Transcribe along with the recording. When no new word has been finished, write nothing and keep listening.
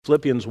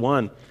Philippians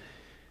 1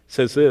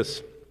 says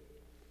this,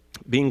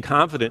 being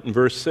confident in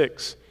verse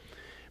 6,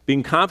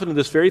 being confident of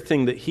this very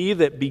thing, that he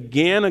that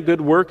began a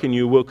good work in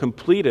you will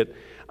complete it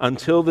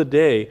until the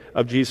day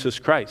of Jesus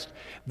Christ.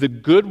 The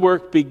good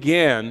work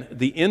began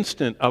the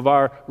instant of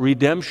our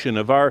redemption,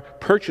 of our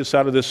purchase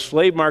out of this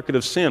slave market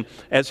of sin.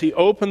 As he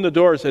opened the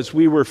doors, as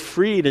we were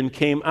freed and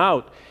came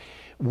out,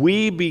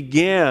 we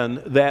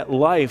began that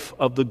life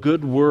of the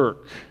good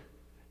work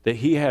that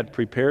he had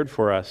prepared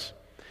for us.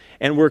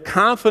 And we're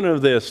confident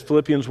of this,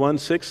 Philippians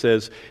 1:6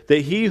 says,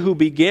 that he who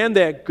began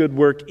that good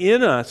work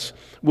in us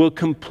will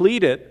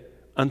complete it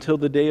until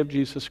the day of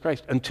Jesus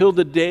Christ, until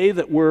the day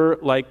that we're,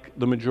 like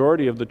the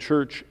majority of the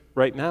church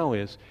right now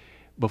is,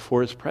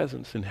 before his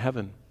presence in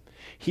heaven.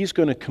 He's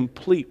going to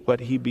complete what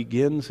he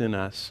begins in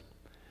us.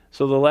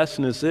 So the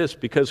lesson is this: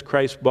 because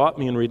Christ bought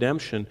me in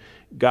redemption,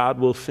 God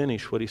will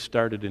finish what he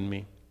started in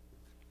me.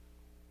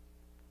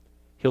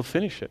 He'll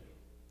finish it.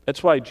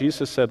 That's why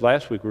Jesus said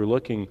last week, we were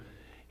looking,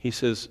 he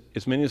says,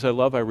 as many as I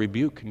love, I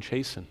rebuke and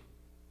chasten.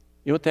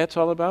 You know what that's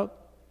all about?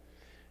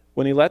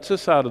 When he lets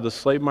us out of the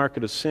slave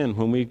market of sin,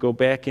 when we go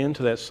back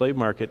into that slave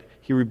market,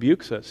 he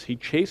rebukes us, he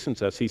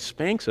chastens us, he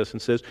spanks us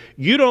and says,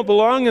 you don't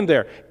belong in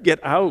there. Get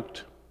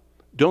out.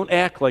 Don't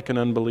act like an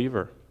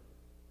unbeliever.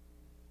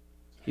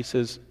 He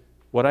says,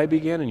 what I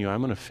began in you, I'm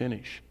going to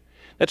finish.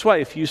 That's why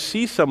if you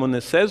see someone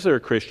that says they're a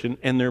Christian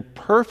and they're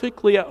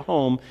perfectly at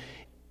home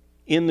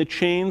in the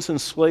chains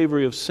and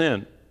slavery of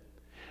sin,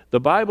 the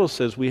Bible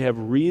says we have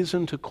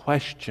reason to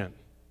question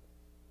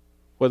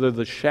whether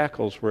the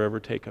shackles were ever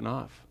taken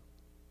off.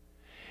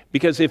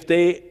 Because if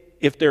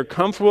they're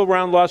comfortable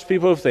around lost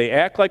people, if they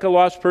act like a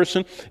lost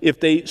person, if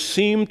they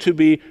seem to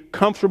be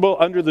comfortable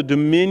under the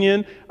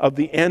dominion of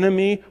the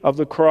enemy of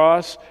the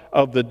cross,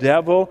 of the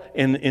devil,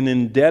 and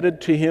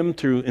indebted to him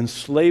through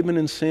enslavement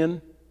and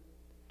sin,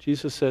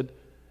 Jesus said,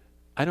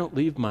 I don't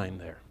leave mine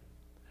there.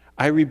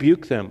 I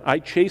rebuke them. I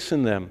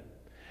chasten them.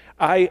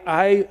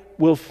 I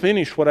will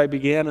finish what I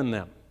began in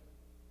them.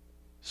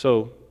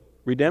 So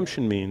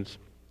redemption means,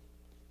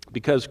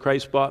 because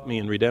Christ bought me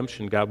in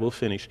redemption, God will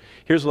finish.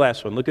 Here's the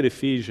last one. Look at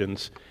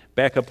Ephesians.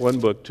 Back up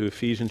one book to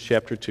Ephesians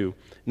chapter 2. And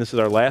this is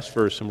our last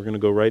verse, and we're going to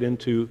go right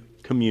into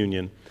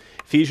communion.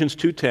 Ephesians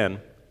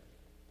 2:10.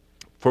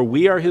 For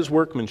we are his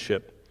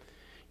workmanship.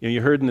 You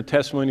heard in the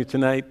testimony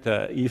tonight,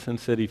 Ethan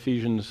said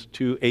Ephesians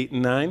 2:8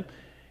 and 9.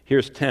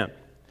 Here's 10.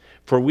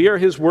 For we are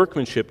his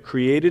workmanship,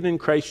 created in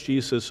Christ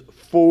Jesus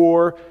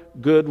for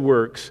good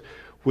works,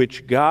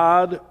 which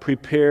God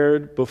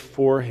prepared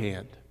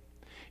beforehand.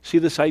 See,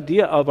 this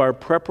idea of our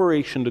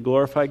preparation to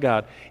glorify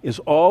God is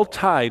all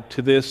tied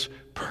to this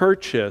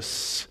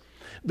purchase,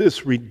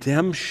 this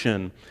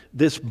redemption,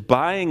 this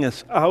buying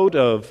us out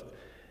of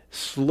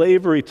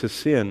slavery to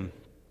sin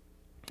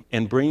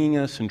and bringing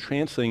us and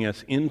translating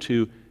us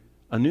into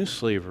a new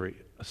slavery,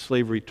 a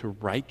slavery to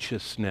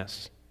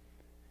righteousness.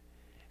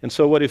 And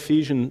so what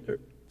Ephesians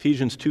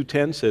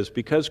 2:10 says,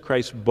 because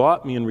Christ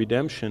bought me in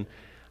redemption,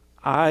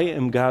 I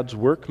am God's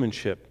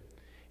workmanship.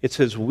 It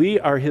says we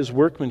are his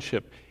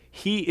workmanship.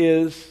 He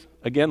is,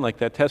 again, like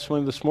that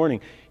testimony this morning,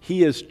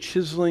 he is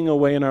chiseling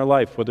away in our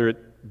life, whether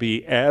it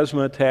be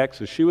asthma attacks,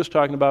 as she was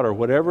talking about, or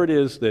whatever it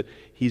is that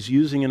he's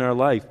using in our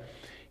life.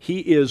 He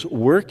is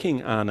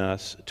working on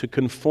us to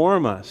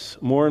conform us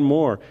more and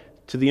more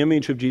to the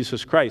image of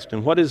Jesus Christ.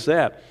 And what is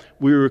that?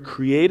 We were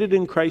created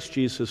in Christ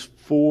Jesus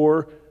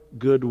for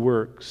good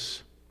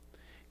works.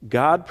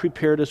 God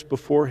prepared us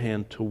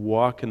beforehand to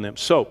walk in them.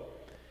 So,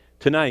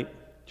 tonight,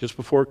 just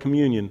before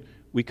communion,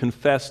 we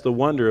confess the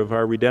wonder of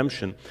our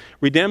redemption.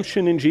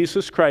 Redemption in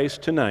Jesus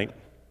Christ tonight,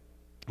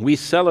 we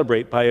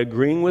celebrate by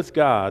agreeing with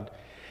God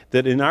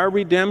that in our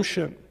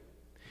redemption,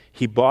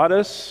 he bought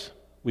us,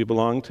 we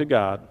belong to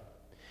God.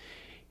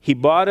 He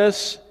bought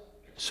us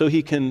so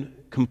he can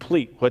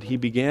complete what he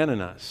began in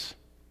us.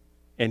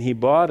 And he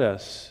bought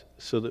us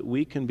so that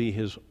we can be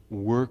his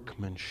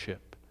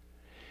workmanship,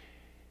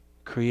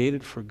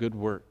 created for good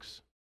works.